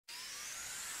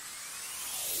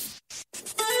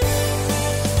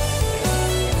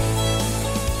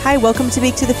Hi, welcome to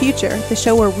Bake to the Future, the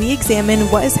show where we examine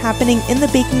what is happening in the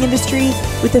baking industry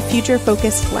with a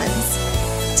future-focused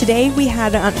lens. Today we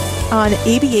had on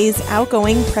ABA's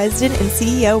outgoing president and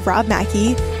CEO, Robb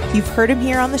MacKie. You've heard him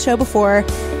here on the show before.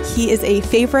 He is a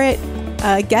favorite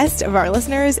guest of our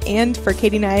listeners and for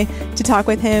Katie and I to talk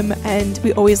with him, and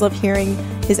we always love hearing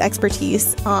his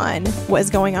expertise on what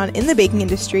is going on in the baking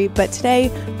industry. But today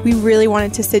we really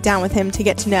wanted to sit down with him to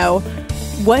get to know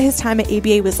what his time at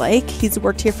ABA was like. He's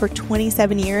worked here for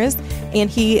 27 years, and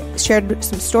he shared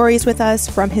some stories with us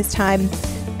from his time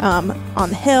on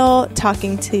the Hill,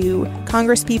 talking to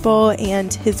Congress people,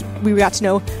 and we got to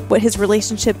know what his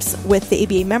relationships with the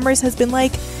ABA members has been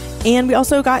like. And we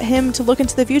also got him to look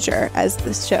into the future, as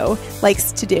this show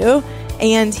likes to do.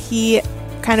 And he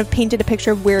kind of painted a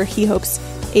picture of where he hopes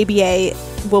ABA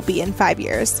will be in 5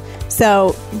 years.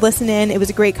 So listen in. It was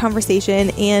a great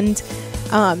conversation. And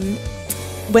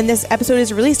when this episode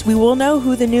is released, we will know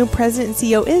who the new president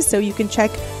and CEO is. So you can check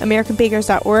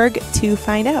AmericanBakers.org to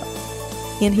find out.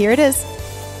 And here it is.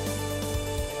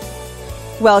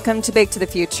 Welcome to Bake to the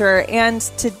Future, and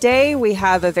today we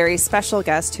have a very special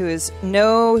guest who is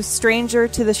no stranger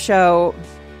to the show,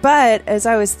 but as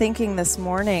I was thinking this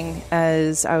morning,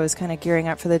 as I was kind of gearing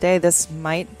up for the day, this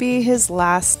might be his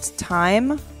last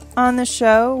time on the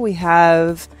show. We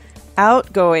have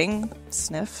outgoing,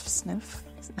 sniff,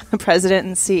 President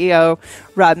and CEO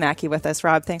Robb MacKie with us.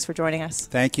 Robb, thanks for joining us.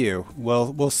 Thank you.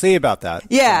 Well, we'll see about that.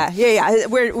 Yeah.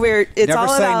 We're it's never all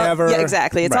say about never. Yeah,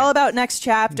 exactly. It's all about next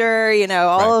chapter.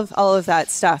 All of that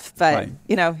stuff. But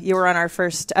you were on our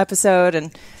first episode,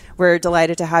 and we're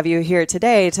delighted to have you here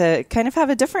today to kind of have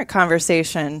a different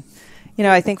conversation.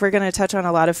 I think we're going to touch on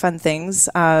a lot of fun things.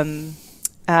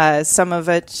 Some of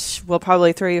it will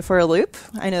probably throw you for a loop.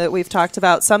 I know that we've talked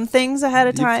about some things ahead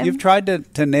of time. You've tried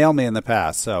to nail me in the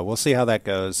past, so we'll see how that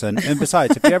goes. And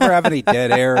besides, if you ever have any dead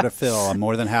air to fill, I'm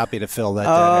more than happy to fill that dead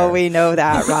air. Oh, we know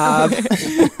that, Robb.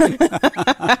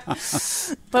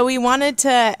 But we wanted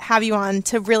to have you on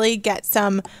to really get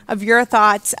some of your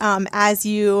thoughts as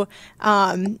you,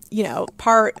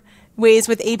 part ways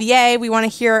with ABA. We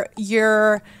want to hear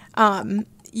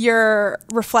your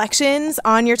reflections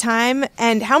on your time.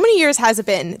 And how many years has it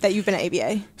been that you've been at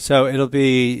ABA? So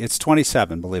it's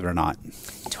 27, believe it or not.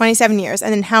 27 years.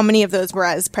 And then how many of those were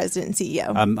as president and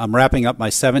CEO? I'm wrapping up my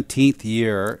 17th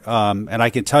year. And I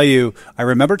can tell you, I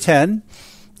remember 10,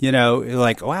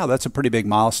 like, wow, that's a pretty big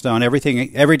milestone. Every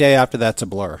day after that's a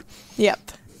blur.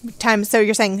 Yep. Time. So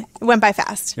you're saying it went by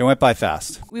fast. It went by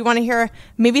fast. We want to hear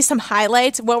maybe some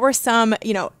highlights. What were some,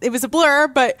 it was a blur,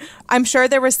 but I'm sure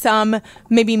there was some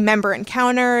maybe member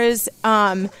encounters.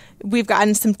 We've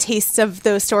gotten some tastes of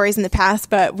those stories in the past,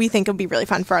 but we think it'll be really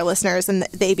fun for our listeners and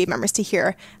the ABA members to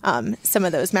hear some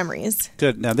of those memories.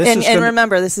 Good. Now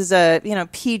remember, this is a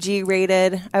PG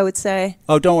rated, I would say.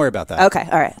 Oh, don't worry about that. Okay,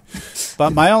 all right.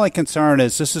 But my only concern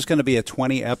is this is going to be a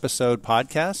 20 episode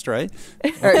podcast, right?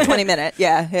 Or 20 minute,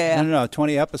 yeah. No,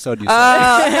 20 episode. You said.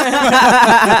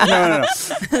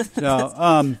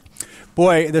 No.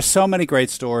 Boy, there's so many great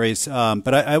stories,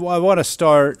 but I want to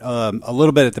start a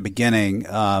little bit at the beginning,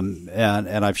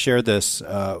 and I've shared this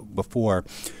before.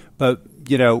 But,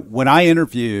 when I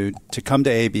interviewed to come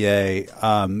to ABA,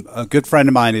 a good friend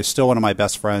of mine who's still one of my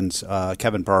best friends,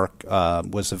 Kevin Burke,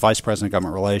 was the vice president of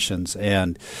government relations.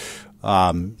 And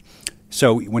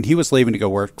so when he was leaving to go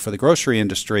work for the grocery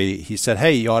industry, he said,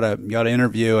 "Hey, you ought to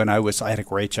interview." And I had a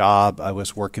great job. I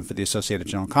was working for the Associated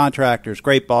General Contractors,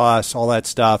 great boss, all that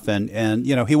stuff. And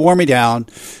he wore me down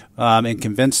and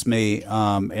convinced me.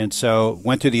 And so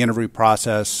went through the interview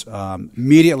process.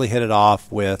 Immediately hit it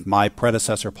off with my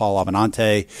predecessor, Paul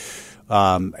Avenante.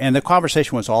 And the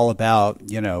conversation was all about,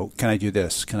 can I do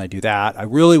this? Can I do that? I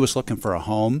really was looking for a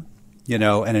home. And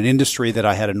an industry that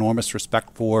I had enormous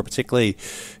respect for, particularly,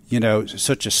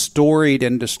 such a storied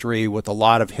industry with a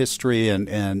lot of history and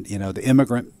the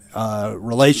immigrant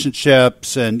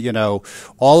relationships and,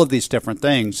 all of these different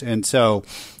things. And so,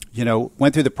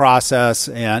 went through the process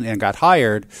and got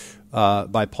hired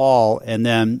by Paul. And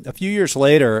then a few years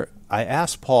later, I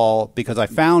asked Paul because I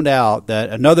found out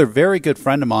that another very good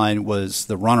friend of mine was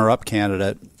the runner-up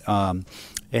candidate.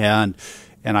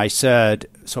 And I said,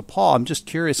 "So Paul, I'm just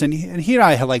curious." And he and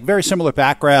I had like very similar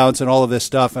backgrounds and all of this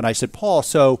stuff. And I said, "Paul,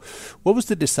 so what was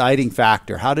the deciding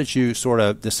factor? How did you sort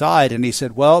of decide?" And he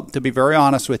said, "Well, to be very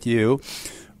honest with you,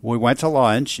 we went to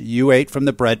lunch. You ate from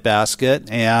the breadbasket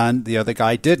and the other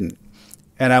guy didn't."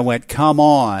 And I went, "Come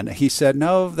on." He said,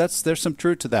 "No, there's some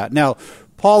truth to that." Now,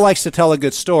 Paul likes to tell a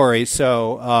good story,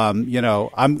 so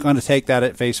I'm going to take that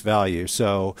at face value.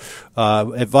 So,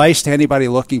 advice to anybody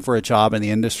looking for a job in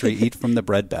the industry: eat from the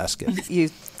breadbasket.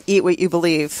 You eat what you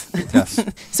believe. Yes.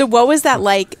 So, what was that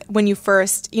like when you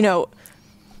first?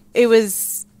 It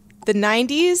was the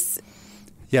 90s.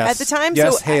 Yes. At the time.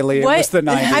 Yes, so Haley. It was the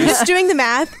 90s. I'm just doing the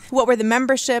math. What were the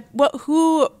membership?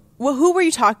 Who were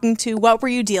you talking to? What were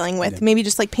you dealing with? Yeah. Maybe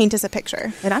just like paint us a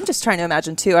picture. And I'm just trying to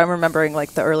imagine too. I'm remembering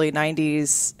like the early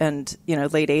 90s and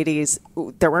late 80s.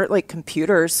 There weren't like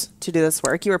computers to do this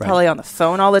work. You were probably on the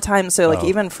phone all the time. So like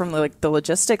even from like the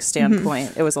logistics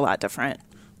standpoint, it was a lot different.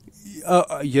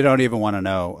 You don't even want to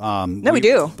know. We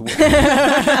do.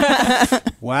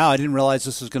 Wow, I didn't realize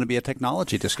this was going to be a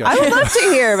technology discussion. I would love to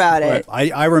hear about it.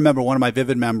 I remember one of my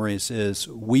vivid memories is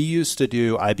we used to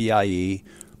do IBIE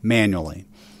manually.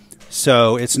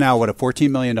 So it's now, a $14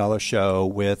 million show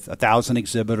with 1,000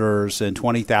 exhibitors and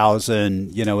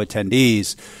 20,000,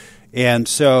 attendees. And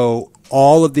so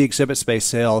all of the exhibit space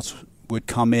sales would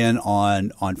come in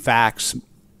on fax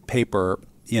paper.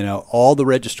 All the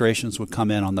registrations would come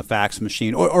in on the fax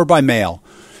machine or by mail.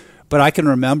 But I can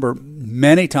remember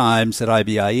many times at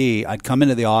IBIE, I'd come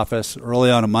into the office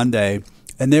early on a Monday,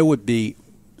 and it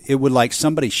would like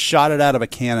somebody shot it out of a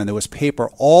cannon. There was paper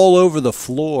all over the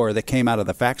floor that came out of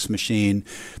the fax machine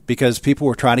because people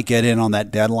were trying to get in on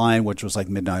that deadline, which was like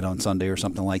midnight on Sunday or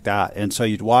something like that. And so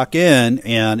you'd walk in,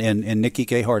 and in Nikki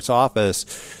Cahart's office,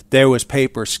 there was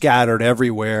paper scattered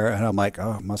everywhere. And I'm like,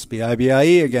 oh, it must be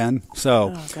IBIE again.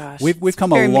 So we've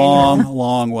come a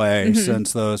long way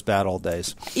since those bad old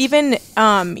days. Even,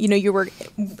 you were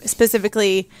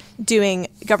specifically doing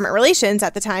government relations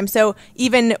at the time. So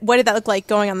even what did that look like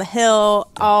going on the Hill,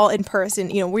 all in person,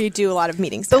 where you do a lot of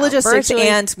meetings? The logistics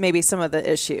and maybe some of the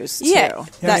issues, too. Yeah.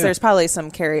 There's probably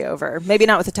some carryover. Maybe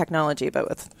not with the technology, but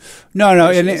with No,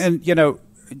 and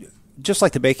just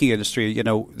like the baking industry,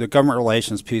 the government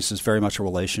relations piece is very much a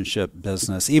relationship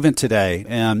business, even today.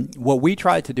 And what we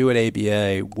tried to do at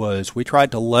ABA was we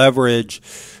tried to leverage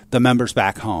the members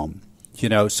back home.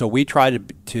 So we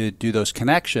tried to do those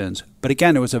connections. But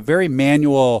again, it was a very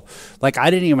manual, like I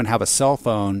didn't even have a cell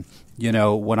phone,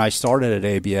 when I started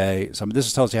at ABA. So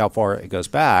this tells you how far it goes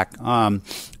back.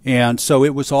 And so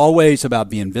it was always about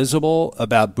being visible,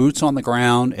 about boots on the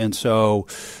ground. And so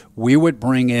we would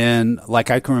bring in, like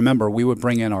I can remember, we would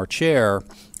bring in our chair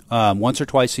once or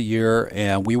twice a year,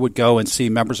 and we would go and see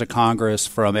members of Congress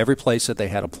from every place that they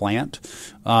had a plant.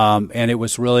 And it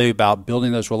was really about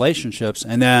building those relationships.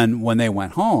 And then when they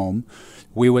went home,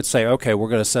 we would say, okay, we're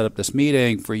going to set up this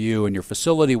meeting for you and your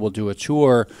facility. We'll do a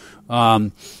tour.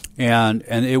 And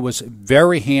it was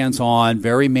very hands-on,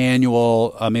 very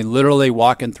manual. I mean, literally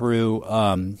walking through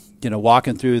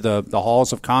the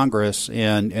halls of Congress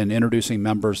and introducing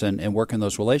members and working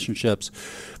those relationships.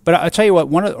 But I tell you what,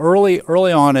 one of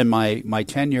early on in my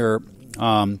tenure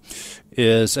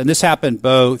is, and this happened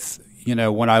both,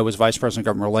 when I was vice president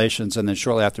of government relations and then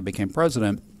shortly after I became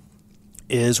president,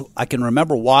 is I can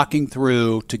remember walking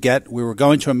through we were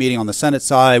going to a meeting on the Senate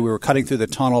side. We were cutting through the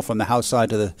tunnel from the House side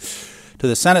to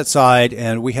the Senate side,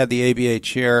 and we had the ABA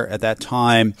chair at that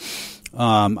time.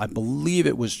 I believe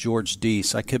it was George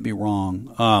Deese. I could be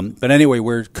wrong. But anyway,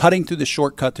 we're cutting through the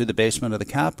shortcut through the basement of the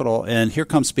Capitol, and here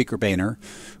comes Speaker Boehner,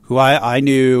 who I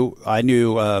knew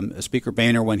Speaker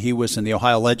Boehner when he was in the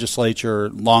Ohio legislature.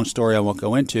 Long story I won't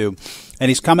go into. And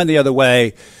he's coming the other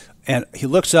way, and he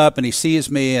looks up and he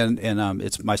sees me, and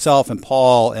it's myself and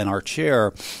Paul and our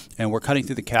chair, and we're cutting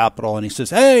through the Capitol, and he says,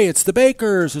 "Hey, it's the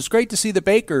Bakers. It's great to see the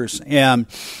Bakers." And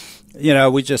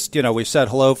we just, we said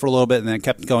hello for a little bit and then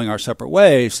kept going our separate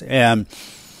ways. And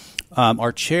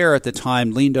our chair at the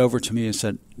time leaned over to me and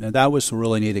said, "Now, that was a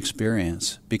really neat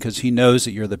experience because he knows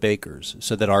that you're the Bakers,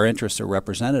 so that our interests are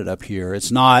represented up here.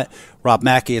 It's not Robb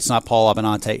MacKie, it's not Paul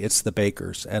Abenante, it's the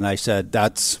Bakers." And I said,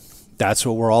 that's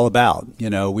what we're all about.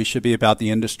 We should be about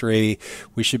the industry.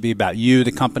 We should be about you,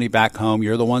 the company back home.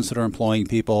 You're the ones that are employing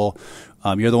people.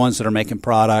 You're the ones that are making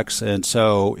products. And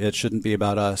so it shouldn't be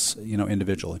about us,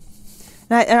 individually.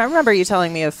 And I remember you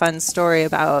telling me a fun story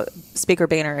about Speaker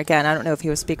Boehner. Again, I don't know if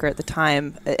he was speaker at the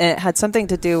time. And it had something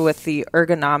to do with the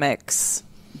ergonomics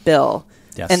bill.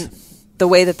 Yes. And the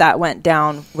way that went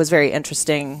down was very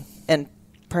interesting. And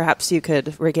perhaps you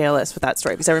could regale us with that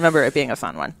story because I remember it being a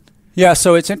fun one. Yeah,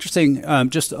 so it's interesting.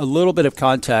 Just a little bit of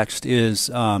context is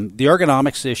the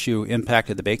ergonomics issue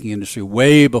impacted the baking industry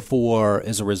way before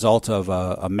as a result of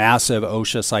a massive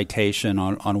OSHA citation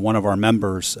on one of our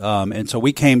members. And so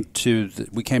we came to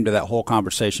that whole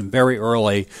conversation very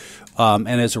early. And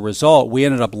as a result, we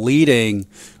ended up leading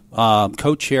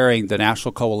co-chairing the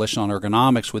National Coalition on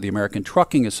Ergonomics with the American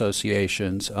Trucking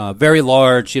Associations. Very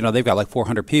large, they've got like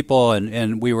 400 people,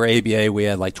 and we were ABA, we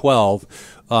had like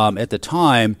 12 at the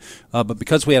time, but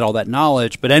because we had all that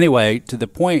knowledge. But anyway, to the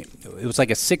point, it was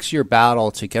like a 6-year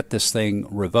battle to get this thing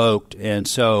revoked. And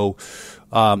so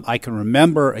I can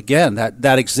remember, again,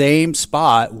 that same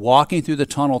spot, walking through the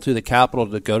tunnel to the Capitol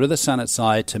to go to the Senate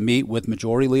side to meet with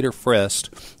Majority Leader Frist,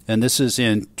 and this is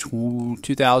in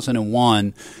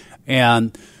 2001.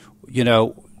 And,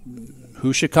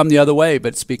 who should come the other way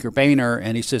but Speaker Boehner?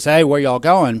 And he says, hey, where y'all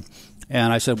going?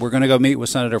 And I said, we're going to go meet with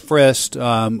Senator Frist.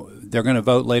 They're going to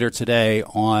vote later today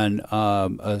on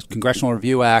a Congressional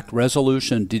Review Act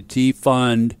resolution to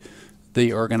defund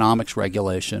the ergonomics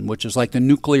regulation, which is like the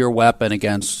nuclear weapon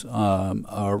against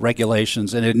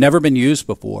regulations. And it had never been used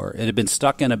before. It had been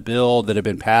stuck in a bill that had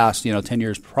been passed, 10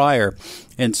 years prior.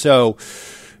 And so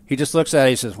he just looks at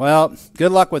it, he says, well,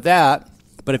 good luck with that.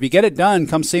 But if you get it done,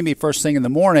 come see me first thing in the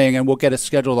morning and we'll get it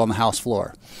scheduled on the House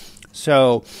floor.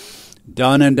 So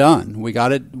done and done. We got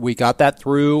that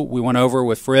through. We went over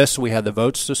with Frist. We had the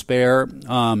votes to spare.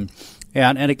 And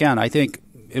again, I think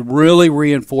it really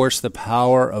reinforced the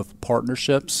power of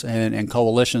partnerships and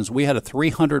coalitions. We had a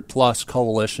 300-plus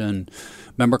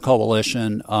member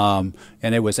coalition, and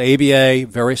it was ABA,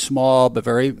 very small but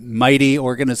very mighty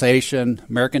organization,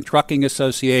 American Trucking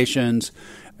Associations,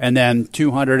 and then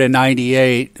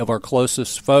 298 of our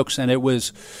closest folks. And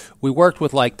we worked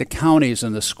with like the counties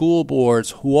and the school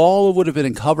boards who all would have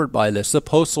been covered by this, the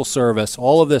Postal Service,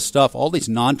 all of this stuff, all these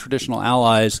non-traditional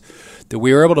allies that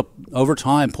we were able to, over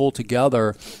time, pull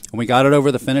together, and we got it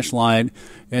over the finish line.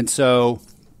 And so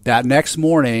that next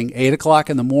morning, 8 o'clock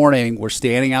in the morning, we're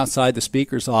standing outside the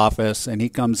Speaker's office, and he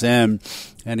comes in,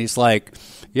 and he's like,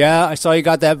 yeah, I saw you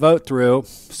got that vote through,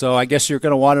 so I guess you're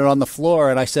going to want it on the floor.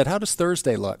 And I said, how does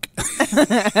Thursday look?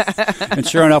 And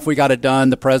sure enough, we got it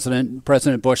done.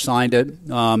 President Bush signed it.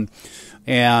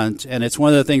 And it's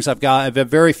one of the things I've got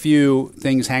very few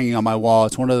things hanging on my wall.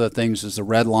 It's one of the things is the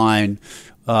red line,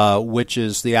 which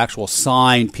is the actual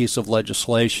signed piece of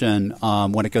legislation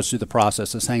when it goes through the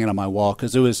process. It's hanging on my wall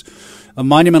because it was a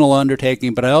monumental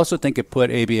undertaking, but I also think it put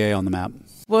ABA on the map.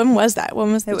 When was that?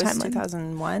 When was the timeline?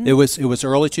 It was 2001? It was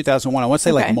early 2001. I want to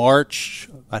say like March.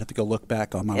 I'd have to go look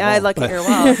back on my wall. Yeah, I look at your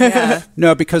wall. Yeah.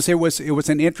 No, because it was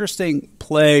an interesting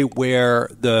play where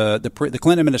the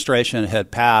Clinton administration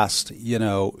had passed,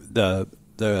 the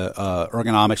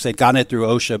ergonomics. They'd gotten it through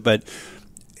OSHA, but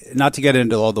not to get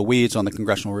into all the weeds on the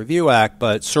Congressional Review Act,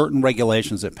 but certain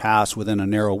regulations that pass within a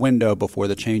narrow window before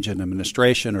the change in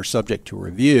administration are subject to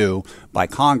review by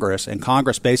Congress. And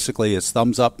Congress basically is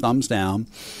thumbs up, thumbs down.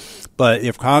 But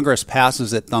if Congress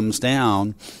passes it thumbs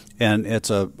down and it's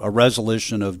a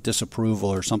resolution of disapproval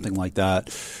or something like that,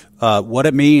 what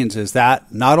it means is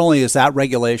that not only is that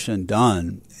regulation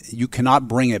done, you cannot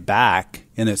bring it back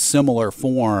in a similar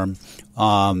form.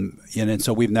 And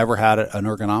so we've never had an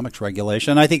ergonomics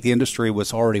regulation. I think the industry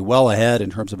was already well ahead in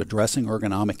terms of addressing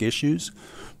ergonomic issues.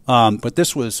 But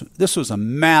this was a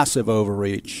massive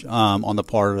overreach on the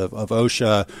part of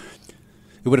OSHA.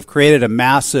 It would have created a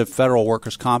massive federal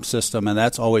workers' comp system, and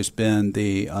that's always been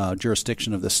the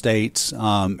jurisdiction of the states.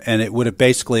 And it would have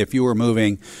basically, if you were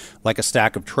moving like a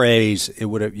stack of trays, you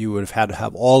would have had to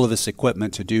have all of this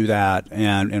equipment to do that,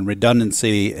 and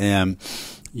redundancy, and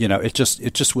it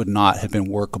just would not have been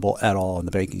workable at all in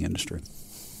the baking industry.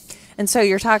 And so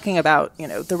you're talking about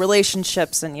the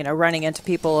relationships and running into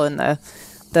people in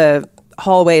the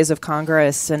hallways of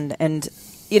Congress, and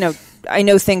I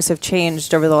know things have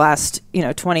changed over the last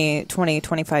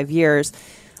 25 years,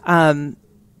 and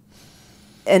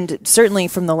certainly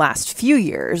from the last few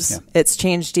years, it's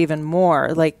changed even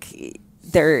more. Like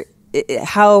I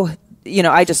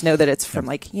just know that it's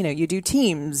from you do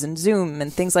Teams and Zoom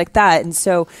and things like that. And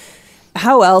so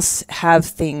how else have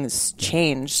things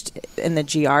changed in the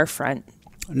GR front?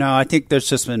 No, I think there's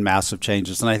just been massive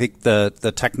changes. And I think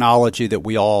the technology that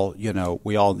we all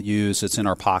use, it's in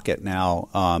our pocket now.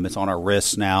 It's on our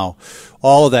wrists now.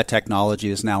 All of that technology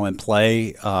is now in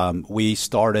play. We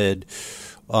started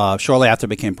shortly after I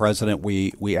became president,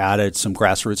 we added some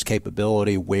grassroots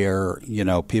capability where,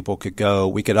 people could go,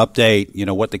 we could update,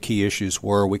 what the key issues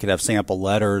were. We could have sample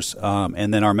letters,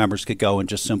 and then our members could go and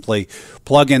just simply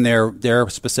plug in their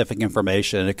specific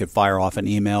information. It could fire off an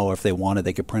email, or if they wanted,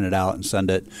 they could print it out and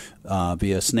send it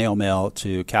via snail mail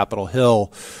to Capitol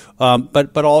Hill.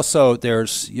 But also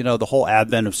there's, the whole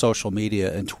advent of social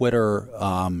media and Twitter.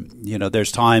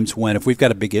 There's times when if we've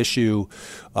got a big issue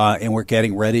and we're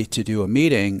getting ready to do a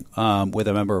meeting with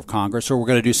a member of Congress, or we're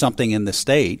going to do something in the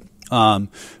state,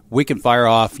 we can fire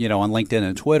off, on LinkedIn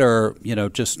and Twitter,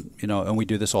 and we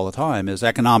do this all the time, is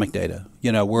economic data.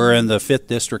 We're in the 5th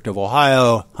district of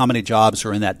Ohio. How many jobs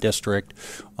are in that district?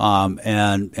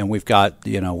 And we've got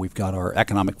our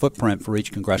economic footprint for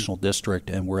each congressional district,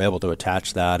 and we're able to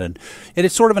attach that. And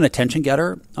it's sort of an attention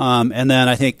getter. And then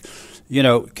I think,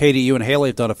 Katie, you and Haley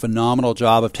have done a phenomenal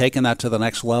job of taking that to the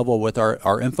next level with our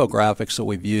infographics that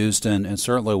we've used. And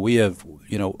certainly we have,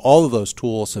 all of those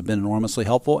tools have been enormously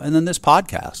helpful. And then this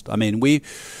podcast. I mean,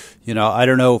 I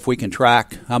don't know if we can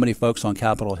track how many folks on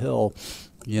Capitol Hill,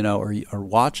 are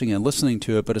watching and listening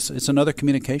to it, but it's another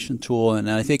communication tool.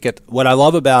 And I think what I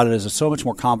love about it is it's so much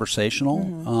more conversational.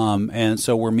 Mm-hmm. And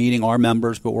so we're meeting our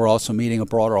members, but we're also meeting a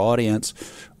broader audience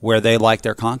where they like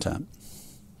their content.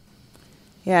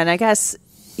 Yeah, and I guess,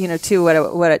 too,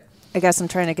 what I guess I'm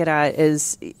trying to get at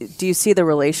is, do you see the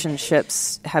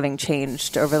relationships having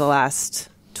changed over the last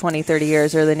 20, 30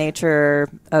 years, or the nature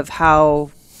of how,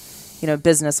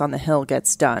 business on the Hill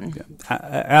gets done?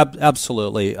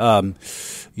 Absolutely. When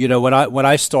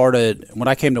I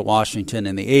came to Washington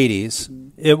in the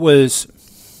 80s, it was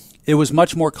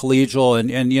much more collegial, and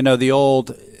the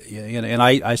old. And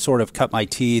I sort of cut my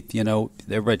teeth.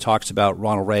 Everybody talks about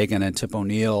Ronald Reagan and Tip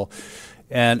O'Neill.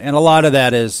 And a lot of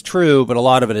that is true, but a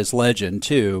lot of it is legend,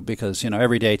 too, because,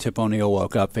 every day Tip O'Neill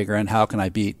woke up figuring, how can I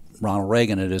beat Ronald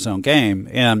Reagan at his own game?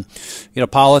 And,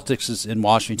 politics in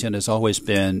Washington has always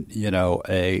been,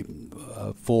 a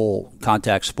full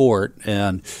contact sport.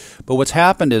 But what's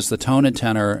happened is the tone and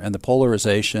tenor and the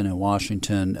polarization in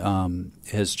Washington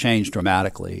has changed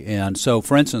dramatically. And so,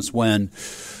 for instance, when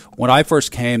I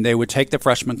first came, they would take the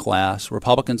freshman class,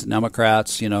 Republicans and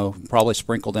Democrats, probably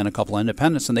sprinkled in a couple of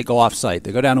independents, and they go off-site.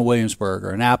 They go down to Williamsburg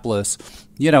or Annapolis,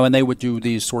 and they would do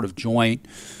these sort of joint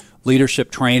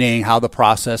leadership training, how the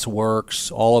process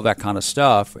works, all of that kind of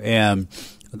stuff. And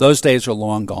those days are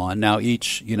long gone. Now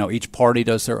each party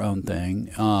does their own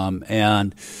thing,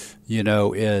 and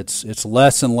it's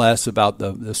less and less about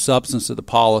the substance of the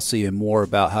policy and more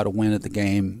about how to win at the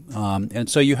game. And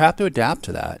so you have to adapt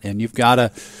to that, and you've got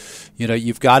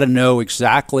to know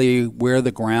exactly where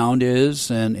the ground is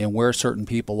and where certain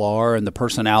people are and the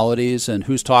personalities and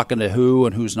who's talking to who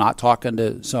and who's not talking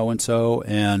to so-and-so.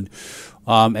 And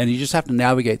you just have to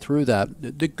navigate through that.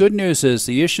 The good news is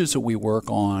the issues that we work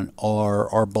on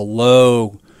are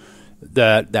below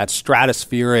that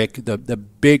stratospheric, the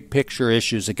big picture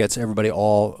issues that gets everybody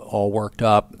all worked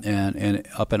up and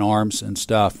up in arms and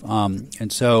stuff.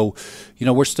 And so,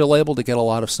 we're still able to get a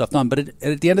lot of stuff done. But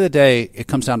at the end of the day, it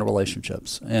comes down to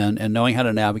relationships and knowing how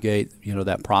to navigate,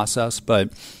 that process.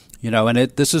 But,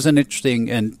 this is an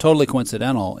interesting and totally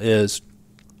coincidental is,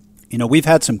 we've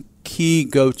had some key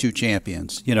go-to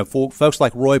champions, folks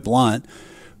like Roy Blunt,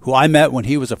 who I met when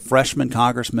he was a freshman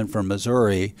congressman from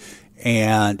Missouri.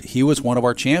 And he was one of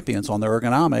our champions on the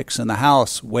ergonomics in the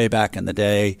House way back in the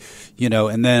day,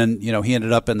 and then, he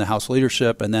ended up in the House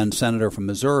leadership and then senator from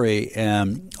Missouri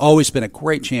and always been a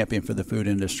great champion for the food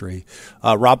industry.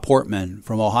 Rob Portman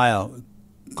from Ohio,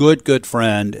 good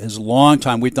friend. His long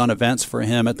time, we've done events for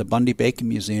him at the Bundy Bacon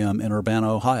Museum in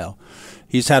Urbana, Ohio.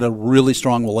 He's had a really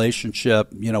strong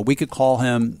relationship. We could call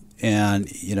him and,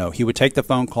 he would take the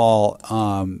phone call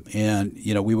and,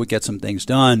 we would get some things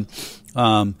done.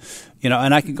 And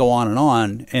I could go on and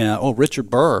on. And Richard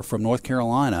Burr from North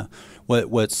Carolina.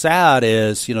 What's sad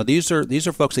is, these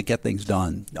are folks that get things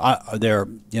done. They're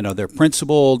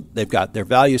principled. They've got their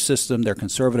value system. They're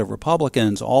conservative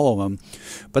Republicans, all of them,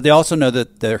 but they also know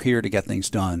that they're here to get things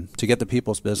done, to get the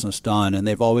people's business done, and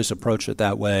they've always approached it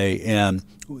that way. And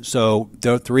so,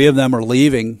 the 3 of them are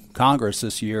leaving Congress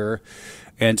this year.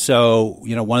 And so,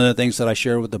 one of the things that I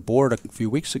shared with the board a few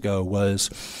weeks ago was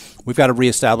we've got to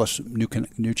reestablish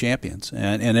new champions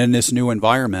and in this new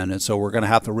environment. And so we're going to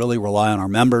have to really rely on our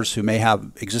members who may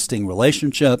have existing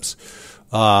relationships.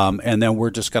 And then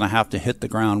we're just going to have to hit the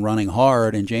ground running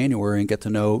hard in January and get to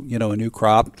know, a new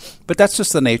crop. But that's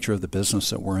just the nature of the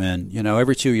business that we're in.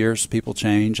 Every 2 years people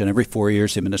change, and every 4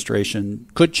 years the administration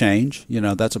could change.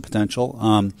 That's a potential.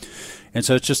 And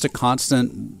so it's just a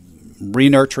constant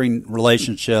re-nurturing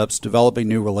relationships, developing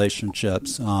new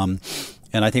relationships.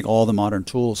 And I think all the modern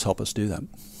tools help us do that.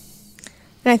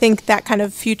 And I think that kind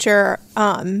of future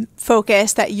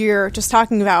focus that you're just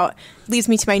talking about leads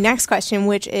me to my next question,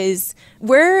 which is,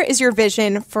 where is your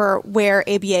vision for where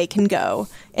ABA can go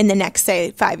in the next,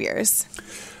 say, 5 years?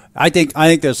 I think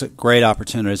there's great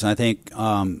opportunities, and I think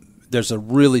there's a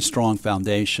really strong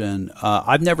foundation.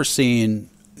 I've never seen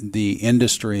the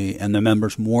industry and the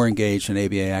members more engaged in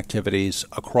ABA activities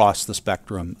across the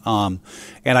spectrum. And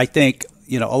I think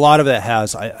a lot of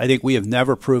that I think we have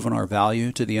never proven our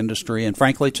value to the industry and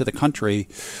frankly to the country,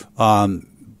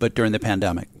 but during the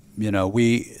pandemic.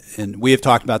 We have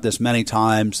talked about this many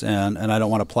times, and I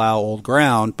don't want to plow old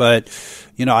ground, but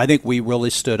I think we really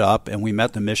stood up and we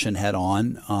met the mission head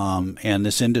on, and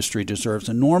this industry deserves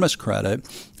enormous credit.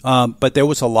 But there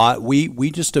was a lot.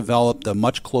 We just developed a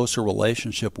much closer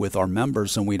relationship with our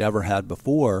members than we'd ever had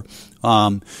before.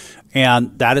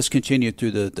 And that has continued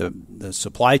through the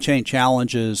supply chain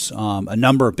challenges, a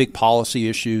number of big policy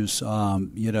issues,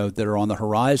 that are on the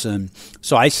horizon.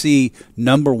 So I see,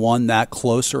 number one, that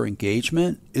closer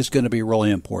engagement is going to be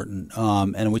really important.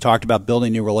 And we talked about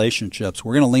building new relationships.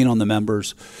 We're going to lean on the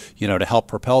members, to help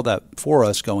propel that for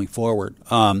us going forward.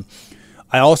 I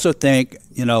also think,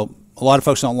 a lot of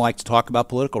folks don't like to talk about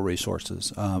political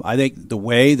resources. I think the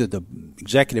way that the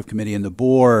executive committee and the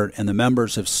board and the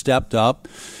members have stepped up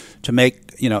to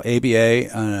make, ABA,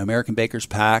 American Bakers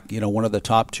PAC, one of the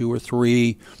top 2 or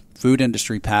 3 food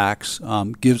industry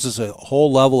PACs, gives us a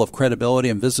whole level of credibility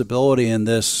and visibility in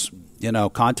this,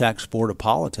 contact sport of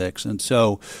politics. And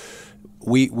so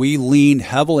we leaned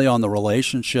heavily on the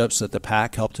relationships that the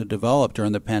PAC helped to develop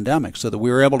during the pandemic, so that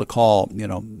we were able to call,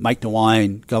 Mike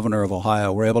DeWine, governor of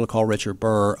Ohio, we're able to call Richard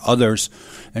Burr, others,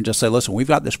 and just say, listen, we've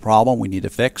got this problem we need to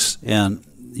fix. And,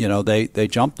 they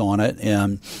jumped on it.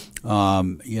 And,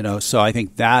 so I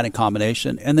think that in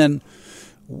combination. And then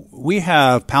we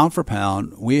have, pound for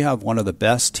pound, we have one of the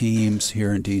best teams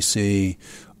here in D.C.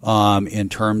 In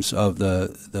terms of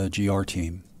the GR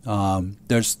team.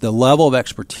 There's the level of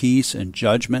expertise and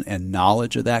judgment and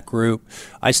knowledge of that group.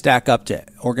 I stack up to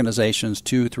organizations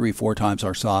 2, 3, 4 times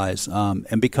our size.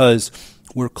 And because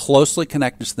we're closely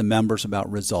connected to the members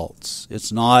about results.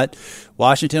 It's not,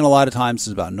 Washington a lot of times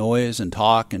is about noise and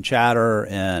talk and chatter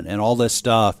and all this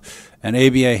stuff. And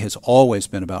ABA has always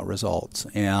been about results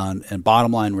and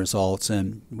bottom line results.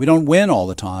 And we don't win all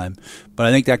the time, but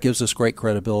I think that gives us great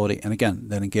credibility. And again,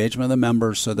 that engagement of the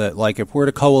members, so that like if we're at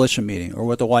a coalition meeting or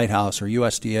with the White House or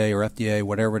USDA or FDA,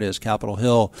 whatever it is, Capitol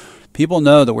Hill, people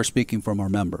know that we're speaking from our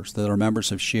members, that our members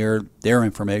have shared their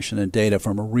information and data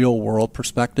from a real world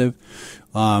perspective.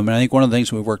 And I think one of the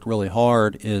things we've worked really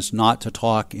hard is not to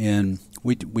talk in,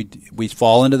 we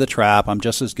fall into the trap, I'm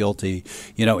just as guilty,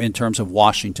 in terms of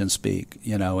Washington speak,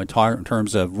 in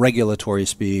terms of regulatory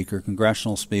speak or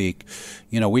congressional speak.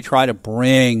 We try to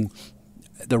bring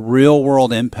the real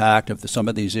world impact of some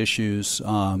of these issues,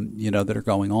 that are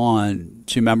going on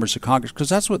to members of Congress, because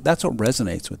that's what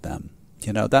resonates with them.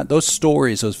 That those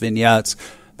stories, those vignettes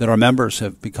that our members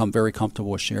have become very comfortable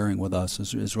with sharing with us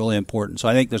is really important. So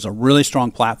I think there's a really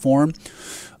strong platform.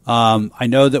 I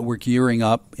know that we're gearing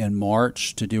up in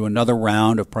March to do another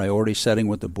round of priority setting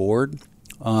with the board.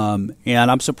 And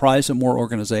I'm surprised that more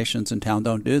organizations in town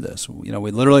don't do this. We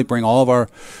literally bring all of our,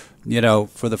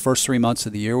 for the first 3 months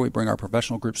of the year, we bring our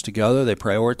professional groups together. They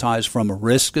prioritize from a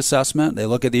risk assessment. They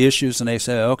look at the issues and they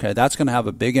say, okay, that's going to have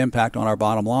a big impact on our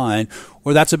bottom line,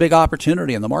 or that's a big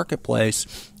opportunity in the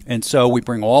marketplace. And so we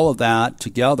bring all of that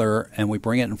together and we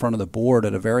bring it in front of the board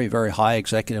at a very, very high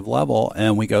executive level.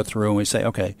 And we go through and we say,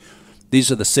 okay,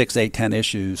 these are the 6, 8, 10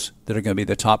 issues that are going to be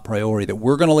the top priority that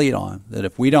we're going to lead on, that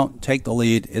if we don't take the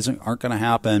lead, aren't going to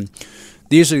happen.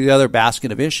 These are the other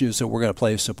basket of issues that we're going to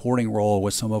play a supporting role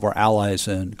with some of our allies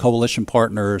and coalition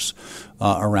partners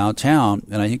around town.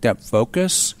 And I think that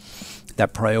focus,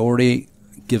 that priority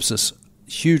gives us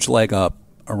a huge leg up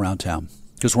around town.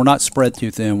 Because we're not spread too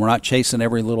thin, we're not chasing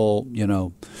every little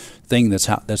thing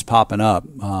that's popping up.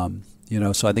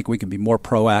 So I think we can be more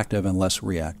proactive and less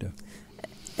reactive.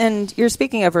 And you're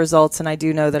speaking of results, and I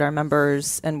do know that our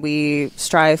members and we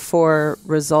strive for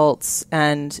results,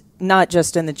 and not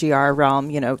just in the GR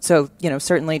realm. So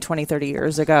certainly 20, 30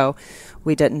 years ago,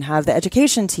 we didn't have the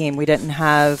education team, we didn't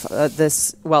have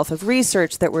this wealth of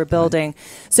research that we're building.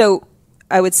 Right. So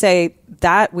I would say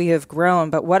that we have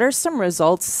grown. But what are some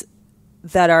results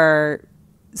that are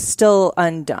still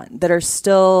undone, that are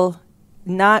still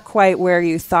not quite where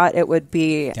you thought it would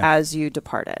be as you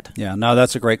departed? Yeah, no,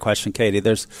 that's a great question, Katie.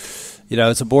 There's,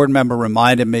 as a board member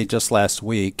reminded me just last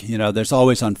week, there's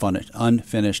always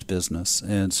unfinished business.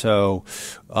 And so,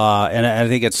 and I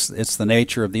think it's the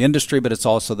nature of the industry, but it's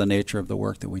also the nature of the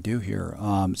work that we do here.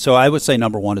 So I would say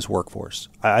number one is workforce.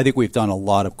 I think we've done a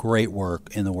lot of great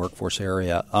work in the workforce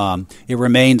area. It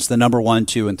remains the number 1,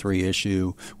 2, and 3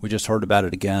 issue. We just heard about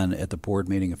it again at the board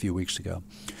meeting a few weeks ago.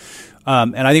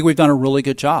 And I think we've done a really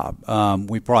good job.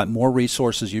 We brought more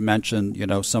resources. You mentioned,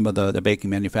 some of the Baking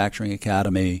Manufacturing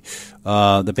Academy.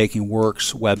 the Baking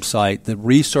Works website, the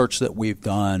research that we've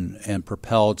done and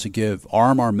propelled to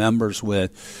arm our members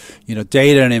with,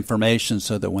 data and information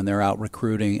so that when they're out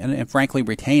recruiting and frankly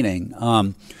retaining.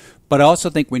 But I also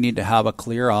think we need to have a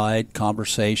clear-eyed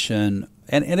conversation,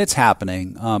 and it's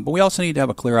happening. But we also need to have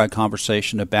a clear-eyed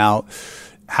conversation about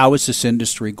how is this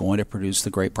industry going to produce the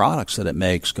great products that it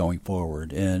makes going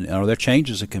forward? And are there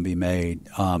changes that can be made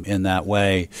in that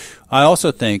way? I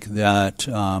also think that,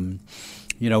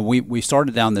 we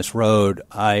started down this road.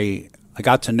 I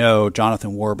got to know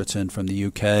Jonathan Warburton from the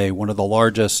UK, one of the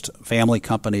largest family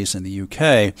companies in the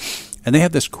UK, and they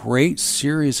have this great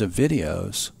series of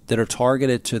videos that are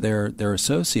targeted to their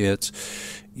associates.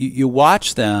 You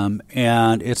watch them,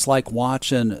 and it's like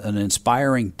watching an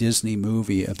inspiring Disney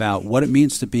movie about what it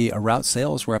means to be a route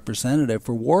sales representative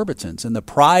for Warburtons and the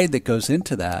pride that goes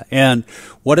into that, and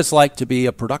what it's like to be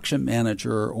a production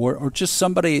manager or just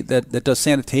somebody that does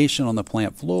sanitation on the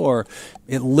plant floor.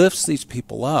 It lifts these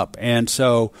people up. And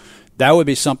so that would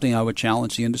be something I would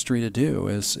challenge the industry to do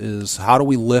is how do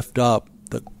we lift up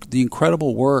the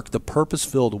incredible work, the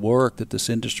purpose-filled work that this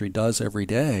industry does every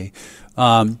day.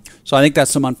 So I think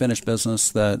that's some unfinished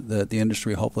business that the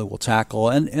industry hopefully will tackle,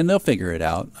 and they'll figure it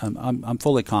out. I'm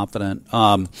fully confident.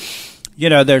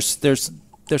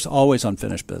 There's always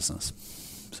unfinished business.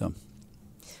 So,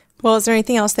 well, is there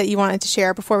anything else that you wanted to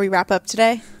share before we wrap up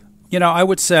today? I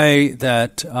would say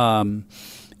that.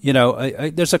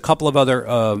 There's a couple of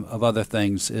other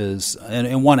things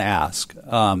and one ask.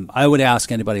 I would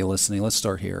ask anybody listening, let's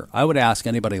start here. I would ask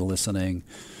anybody listening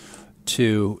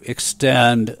to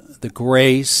extend the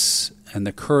grace and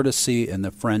the courtesy and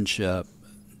the friendship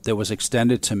that was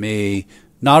extended to me,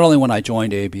 not only when I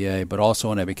joined ABA, but also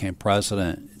when I became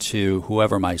president, to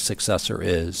whoever my successor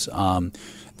is.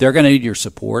 They're going to need your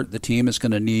support. The team is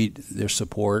going to need their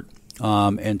support.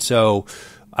 And so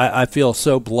I feel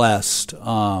so blessed, at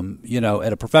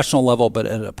a professional level, but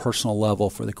at a personal level,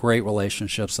 for the great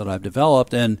relationships that I've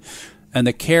developed and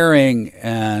the caring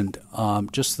and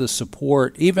just the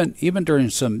support, even during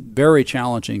some very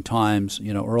challenging times,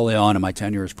 early on in my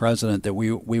tenure as president, that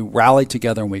we rallied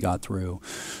together and we got through.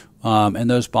 And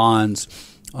those bonds.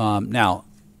 Now,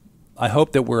 I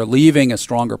hope that we're leaving a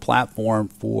stronger platform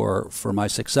for my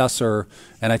successor,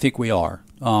 and I think we are.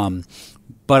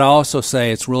 But I also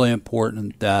say it's really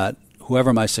important that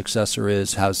whoever my successor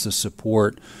is has the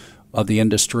support of the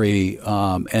industry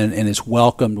and is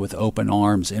welcomed with open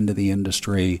arms into the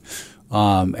industry.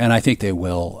 And I think they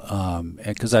will,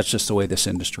 because that's just the way this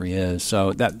industry is.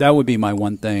 So that would be my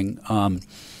one thing.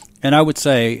 And I would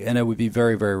say, and it would be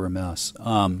very, very remiss,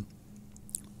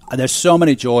 there's so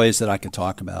many joys that I could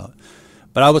talk about.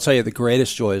 But I will tell you the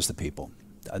greatest joy is the people.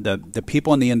 The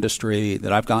people in the industry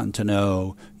that I've gotten to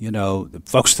know, the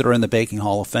folks that are in the Baking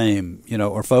Hall of Fame,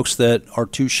 or folks that are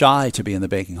too shy to be in the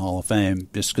Baking Hall of Fame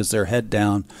just because they're head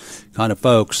down kind of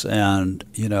folks. And,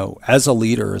 as a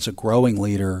leader, as a growing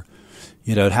leader,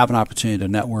 to have an opportunity to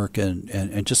network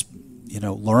and just,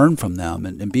 learn from them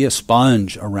and be a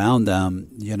sponge around them,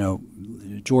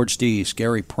 George Deese,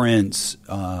 Gary Prince,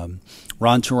 Ron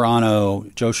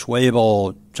Turano, Joe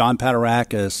Schwabel, John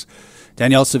Patarakis,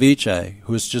 Danielle Ceviche,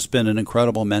 who has just been an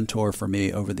incredible mentor for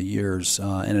me over the years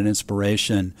and an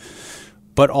inspiration,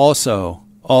 but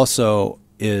also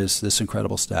is this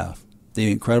incredible staff, the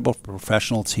incredible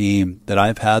professional team that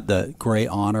I've had the great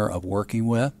honor of working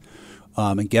with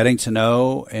and getting to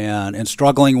know and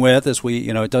struggling with as we,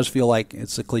 it does feel like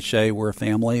it's a cliche, we're a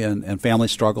family and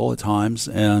families struggle at times.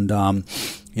 And,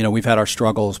 we've had our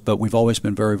struggles, but we've always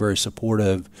been very, very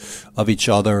supportive of each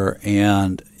other.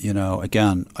 And,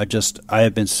 again, I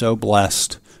have been so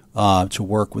blessed to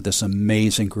work with this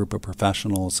amazing group of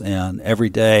professionals. And every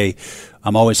day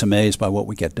I'm always amazed by what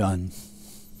we get done.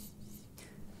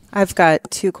 I've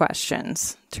got two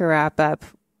questions to wrap up.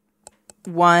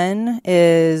 One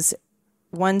is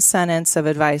one sentence of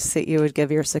advice that you would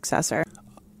give your successor.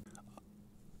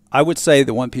 I would say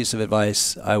the one piece of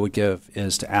advice I would give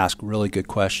is to ask really good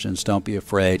questions. Don't be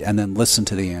afraid, and then listen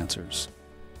to the answers.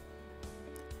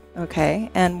 Okay.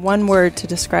 And one word to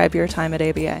describe your time at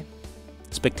ABA.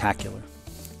 Spectacular.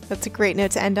 That's a great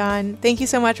note to end on. Thank you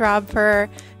so much, Robb, for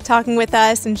talking with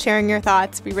us and sharing your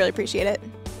thoughts. We really appreciate it.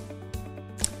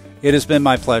 It has been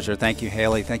my pleasure. Thank you,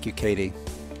 Haley. Thank you, Katie.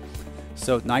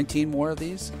 So 19 more of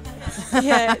these?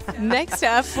 Yeah. Next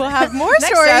up, we'll have more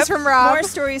stories from Robb. More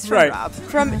stories from Robb.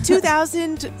 From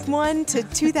 2001 to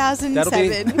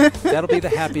 2007. That'll be the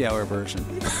happy hour version.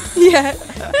 Yeah.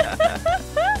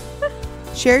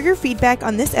 Share your feedback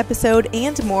on this episode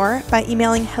and more by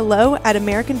emailing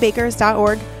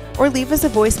hello@americanbakers.org or leave us a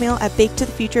voicemail at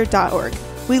baketothefuture.org.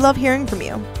 We love hearing from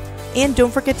you. And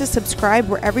don't forget to subscribe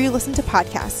wherever you listen to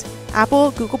podcasts: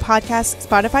 Apple, Google Podcasts,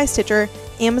 Spotify, Stitcher,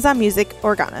 Amazon Music,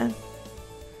 or Ghana.